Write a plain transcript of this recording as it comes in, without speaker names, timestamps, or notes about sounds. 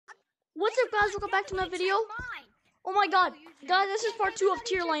What's up, guys? Welcome back to another video. Oh my god. Guys, this is part 2 of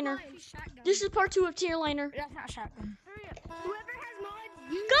Tearliner. This is part 2 of Tearliner. That's not shotgun. Whoever has mods,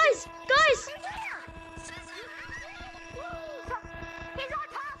 Guys! He's on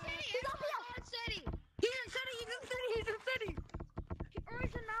top city! He's on top city! He's in city! He's in city! Or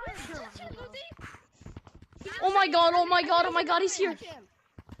he's in mountain. Oh my god, oh my god, oh my god, he's here.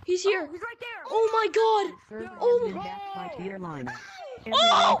 He's here. He's right there! Oh my god. Oh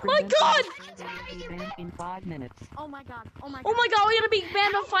my god! In 5 minutes. Oh my god. Oh my god. Oh my god, we're gonna be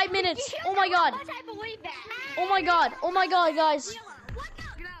banned in 5 minutes. Oh my god. I believe that. Oh my god. Oh my god, guys.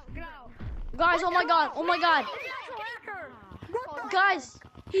 Get out. Guys, oh my god. Oh my god. Guys,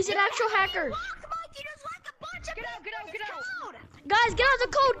 he's an actual hacker. Get out. Guys, get out the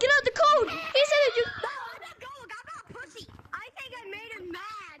code. Get out the code. He said that you... I'm not pussy. I think I made him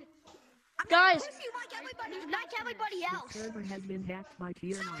mad. Guys. Pussy like everybody else. This server has been hacked by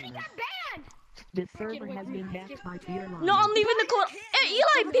Somebody Tearliner. got banned. This server has been hacked by Tearliner. No, I'm leaving the code. Hey,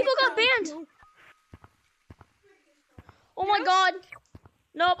 Eli, people got banned. Oh my god.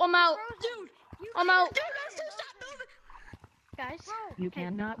 Nope, I'm out. I'm out. Guys. You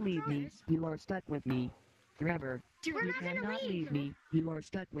cannot leave me. You are stuck with me. Forever. You cannot leave me. You are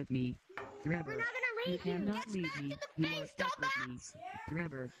stuck with me. Forever. You cannot leave me. You are stuck with me.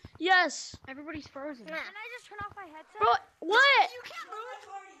 Forever. Yes. Everybody's frozen. Can I just turn off my headset? Bro, what? You can't move.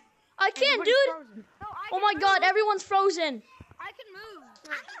 I can't, Everybody's dude. frozen. No, Oh my god, everyone's frozen. I can move.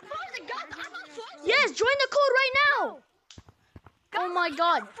 I'm not frozen, guys. I'm not frozen. Yes, join the code right now. Oh my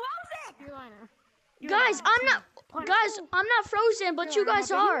god. Tearliner. Guys, I'm not frozen, but you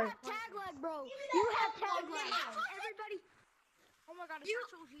guys are. Tag lag, bro. You have tag lag. Everybody, Oh my god, it's You-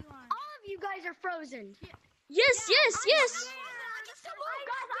 actual G-line. all of you guys are frozen. Yes, yes, yes.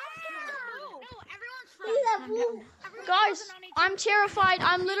 No, everyone's frozen. Guys, I'm terrified.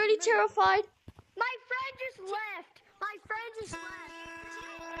 I'm literally terrified. My friend just left. He's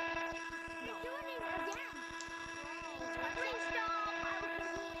doing it again. Please stop.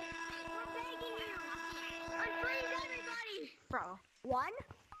 We're begging you. Unfreeze everybody. Bro. One,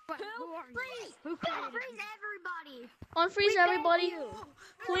 Who two, are you? freeze. Who created Unfreeze everybody. Unfreeze everybody,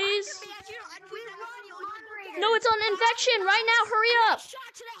 please. Moderator. No, it's on infection right now. Hurry up,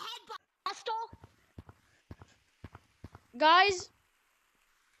 Shot to the head, Hostile. guys.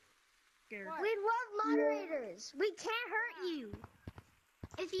 We love moderators. We can't hurt you.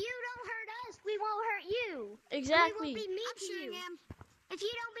 If you don't hurt us, we won't hurt you. Exactly. We won't be mean to you. If you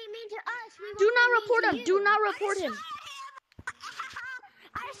don't be mean to us, we won't Do be not mean report to him. you. Do not report him.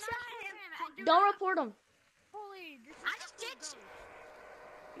 I shot him. Don't report him. Holy, this I just did.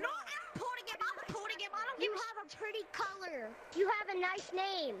 No, I'm reporting him. I don't You have a pretty color. You have a nice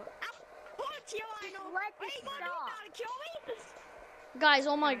name. Just let this stop. Guys,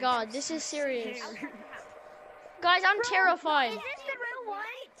 oh my god, this is serious. Guys, I'm terrified. Is this the real one?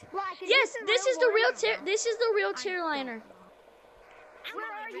 Like, Yes, this is the one? real Tearliner.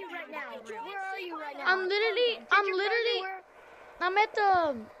 Where are you right now? I'm literally I'm at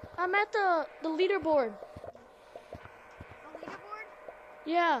the leaderboard. The leaderboard?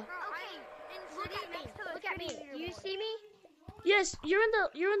 Yeah. Okay. Look at me. Do you see me? Yes, you're in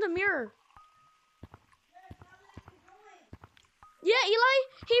the mirror. Yeah, Eli,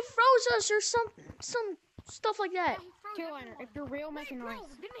 he froze us or some stuff like that. Tearliner, if you're real, make a noise.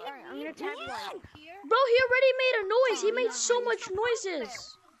 Alright, I'm gonna tag you out. Bro, he already made a noise. He made so much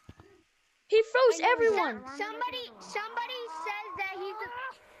noises. He froze everyone. Somebody says that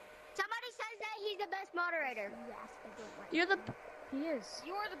he's the best moderator. You're the He is.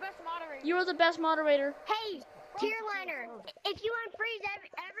 You are the best moderator. you're the best moderator. Hey, Tearliner, if you unfreeze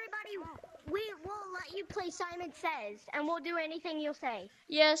everybody, we will let you play Simon Says, and we'll do anything you'll say.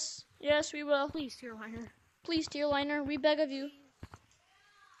 Yes, yes, we will. Please, Tearliner. Please, Tearliner, we beg of you.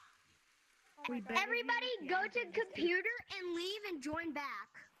 Everybody go to computer and leave and join back.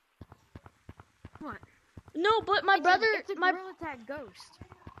 What? No, but my brother, It's a my gorilla tag ghost.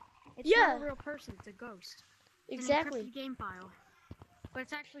 It's Yeah. not a real person, it's a ghost. It's an exactly. encrypted game file. But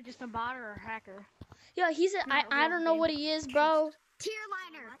it's actually just a bot or a hacker. Yeah, he's a. I don't know what he is, bro.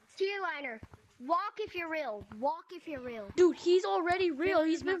 Tearliner, walk if you're real. Walk if you're real. Dude, he's already real.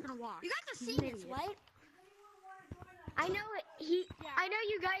 He's been. not gonna walk. You guys have He's seen an this, idiot. right? I know I know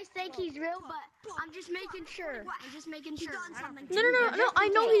you guys think he's real, but I'm just making sure. No. I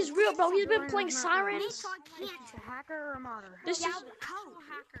know he's real, bro. He's been playing Sirens. It's a hacker or a modder. This is.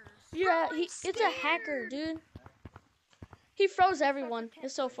 hackers. Yeah, it's a hacker, dude. He froze everyone.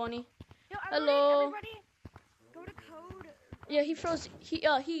 It's so funny. Hello. Everybody, go to code. Yeah, he froze. He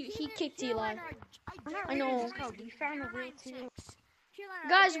kicked Eli. I know. You found the real team. Tearliner.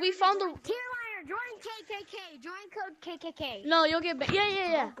 Guys, we found the. Tearliner, join KKK. Join code KKK. No, you'll get.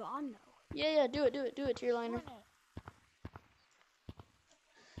 Yeah. Oh, God, no. Yeah. Do it, Tearliner.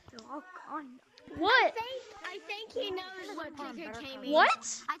 Oh, God, no. What? I think he knows what KKK means.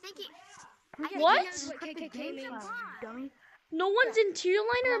 What? I think he What? knows what KKK means. Dummy. No one's in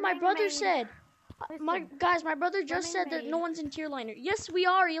Tearliner. My brother said. My brother just said that no one's in Tearliner. Yes, we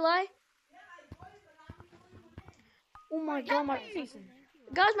are, Eli. Oh my God,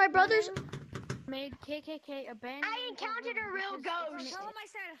 guys, my brother's. Made KKK abandoned. I encountered a real ghost. Tell him I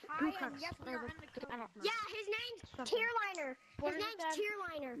said hi and yes, we are in the code. Yeah, his name's Tearliner. His name's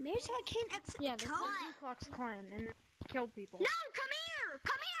Tearliner. Maybe I can't exit Yeah, the this is code. Ku Klux Klan and killed people. No, come here!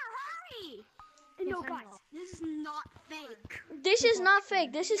 Come here, hurry! No, Yes, I guys, know. this is not fake. This is not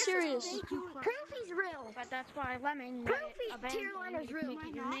fake. This is serious. Proof he's real. But that's why Lemon Proof made he's abandoned. Tearliner's If you real. make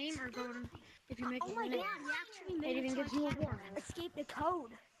it your name or go to, if you make Oh it my your God, name, he actually it made even it so gives I you a can't warning. escape the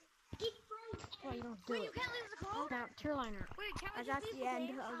code. Well, you don't do Wait, you it. can't leave the code? Now, Tearliner. Wait, that's the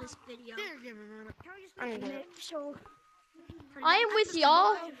end of this video. There, give me a minute. So, I am with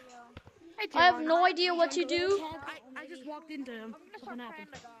y'all. Hey, I have Tearliner. no idea what to do. I just walked into him. Something happened.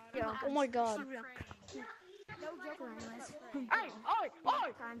 Oh my God. no joke anyways. Hey,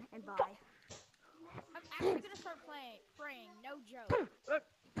 oi! Time and bye. I'm actually gonna start praying, no joke.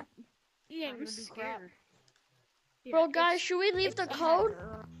 He ain't gonna do crap. Bro, guys, should we leave the code?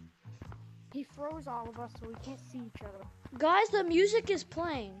 He froze all of us so we can't see each other. Guys, the music is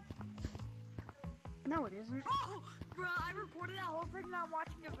playing. No, it isn't. Oh, bro, I reported that whole thing not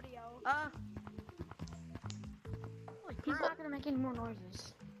watching a video. He's not gonna make any more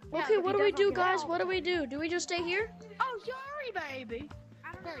noises. Okay, what do we do, guys? What do we do? Do we just stay here? Oh, sorry, baby.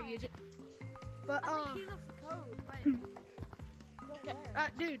 I don't There know. you go. But, He's off the code,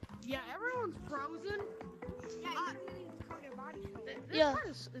 but dude, yeah, everyone's frozen. yeah, you can leave the code your body. This Yeah. part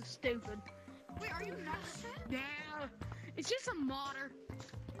is stupid. Wait, are you nuts? Yeah, it's just a modder.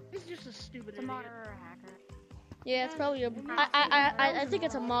 It's just a stupid idiot. or a hacker? Yeah, it's probably a. I think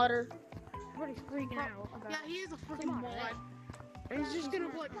it's a modder. Everybody's freaking out. Yeah, he is a freaking mod. And he's just gonna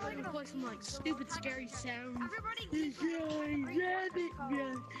play some like stupid scary sounds. Everybody,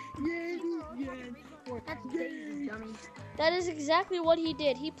 That's Daisy, dummy. That is exactly what he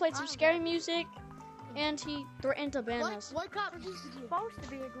did. He played some scary music, and he threatened to ban us. What cop is this? supposed to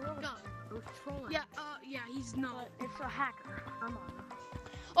be a gorilla. No. Yeah, he's not. It's a hacker. I'm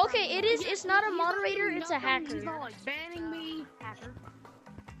on. Okay, it is. It's not a moderator. It's a He's hacker. not like banning me. Hacker.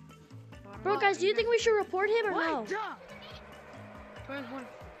 Bro, guys, do you think we should report him or no? What? Where's one?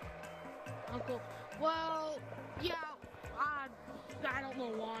 Uncle. Well, yeah. I don't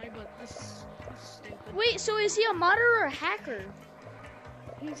know why, but this is stupid. Wait, so is he a modder or a hacker?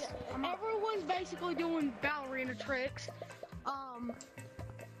 Everyone's basically doing ballerina tricks.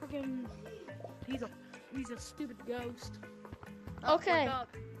 Freaking, he's a stupid ghost. Okay.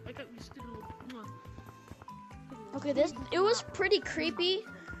 Wake up, you stupid little. Okay, it was pretty creepy.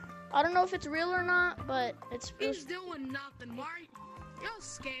 I don't know if it's real or not, but He's doing nothing. Why? You're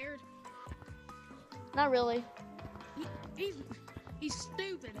scared. not really. He's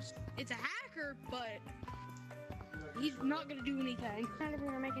stupid. It's a hacker, but he's not gonna do anything. Not even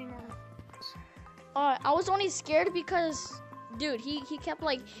gonna make any more. I was only scared because, dude, he kept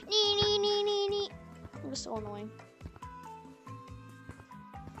like nee. It was so annoying.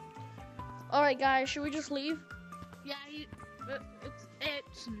 All right, guys, should we just leave? Yeah,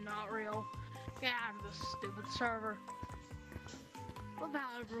 it's not real. Get out of this stupid server. Love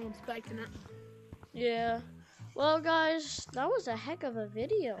how everyone's faking it. Yeah. Well, guys, that was a heck of a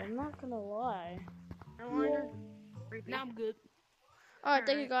video. I'm not gonna lie. Now I'm good. All right,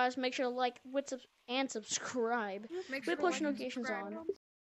 thank you guys. Make sure to like and subscribe. Make We sure to push like and notifications subscribe. on.